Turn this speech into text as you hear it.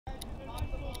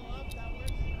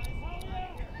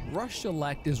Rush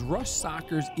Select is Rush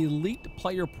Soccer's elite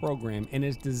player program and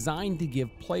is designed to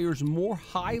give players more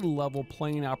high-level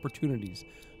playing opportunities.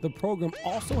 The program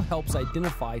also helps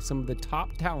identify some of the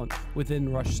top talent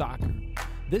within Rush Soccer.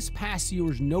 This past year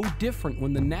was no different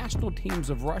when the national teams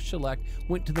of Rush Select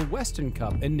went to the Weston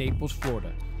Cup in Naples,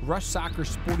 Florida. Rush Soccer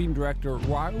sporting director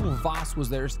Raoul Voss was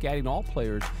there scouting all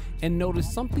players and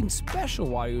noticed something special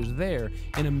while he was there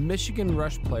in a Michigan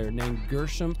Rush player named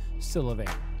Guershom Sylvain.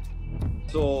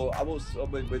 So I was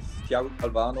with Thiago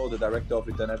Calvano, the director of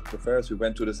international affairs. We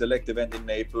went to the select event in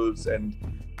Naples, and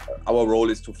our role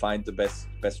is to find the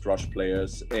best Rush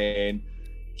players. And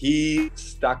he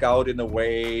stuck out in a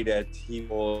way that he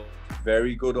was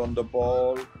very good on the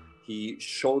ball. He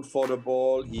showed for the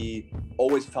ball. He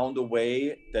always found a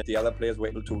way that the other players were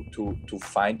able to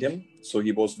find him. So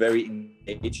he was very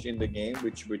engaged in the game,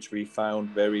 which we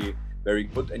found very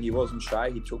good, and he wasn't shy.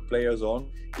 He took players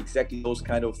on. Exactly those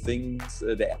kind of things,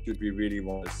 the attitude we really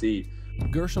want to see.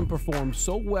 Guershom performed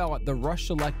so well at the Rush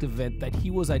Select event that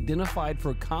he was identified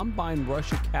for Combine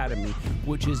Rush Academy,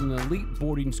 which is an elite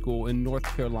boarding school in North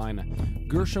Carolina.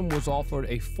 Guershom was offered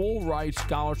a full-ride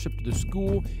scholarship to the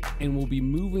school and will be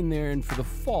moving there in for the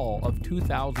fall of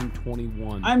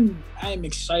 2021. I'm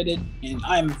excited, and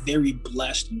I'm very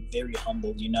blessed and very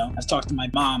humbled, you know. I've talked to my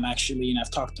mom, actually, and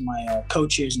I've talked to my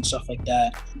coaches and stuff like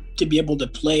that. To be able to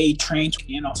play, train,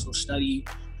 and also study,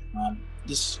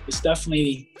 this is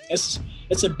definitely,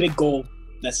 it's a big goal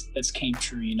that's came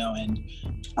true, you know, and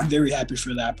I'm very happy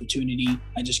for the opportunity.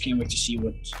 I just can't wait to see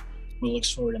what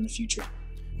looks forward in the future.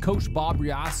 Coach Bob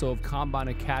Riasso of Combine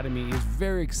Academy is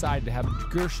very excited to have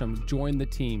Guershom join the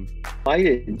team.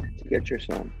 Excited to get your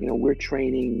son. You know, we're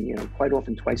training, you know, quite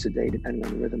often twice a day, depending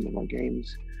on the rhythm of our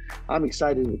games. I'm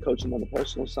excited to coach him on the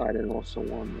personal side and also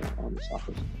on the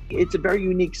soccer side. It's a very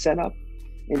unique setup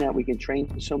in that we can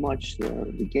train so much.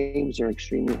 The games are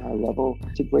extremely high level.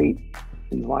 It's a great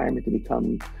environment to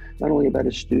become not only a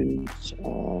better student,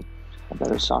 a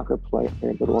better soccer player,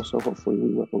 but also hopefully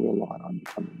we work a real lot on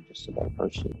becoming just a better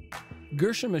person.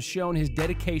 Guershom has shown his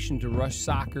dedication to Rush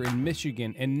Soccer in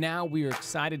Michigan, and now we are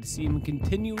excited to see him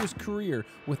continue his career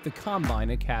with the Combine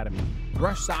Academy.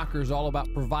 Rush Soccer is all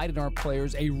about providing our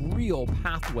players a real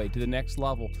pathway to the next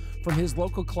level. From his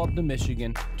local club to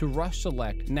Michigan, to Rush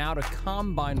Select, now to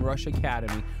Combine Rush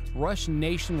Academy, Rush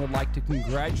Nation would like to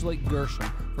congratulate Guershom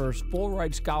for his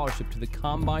full-ride scholarship to the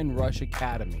Combine Rush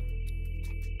Academy.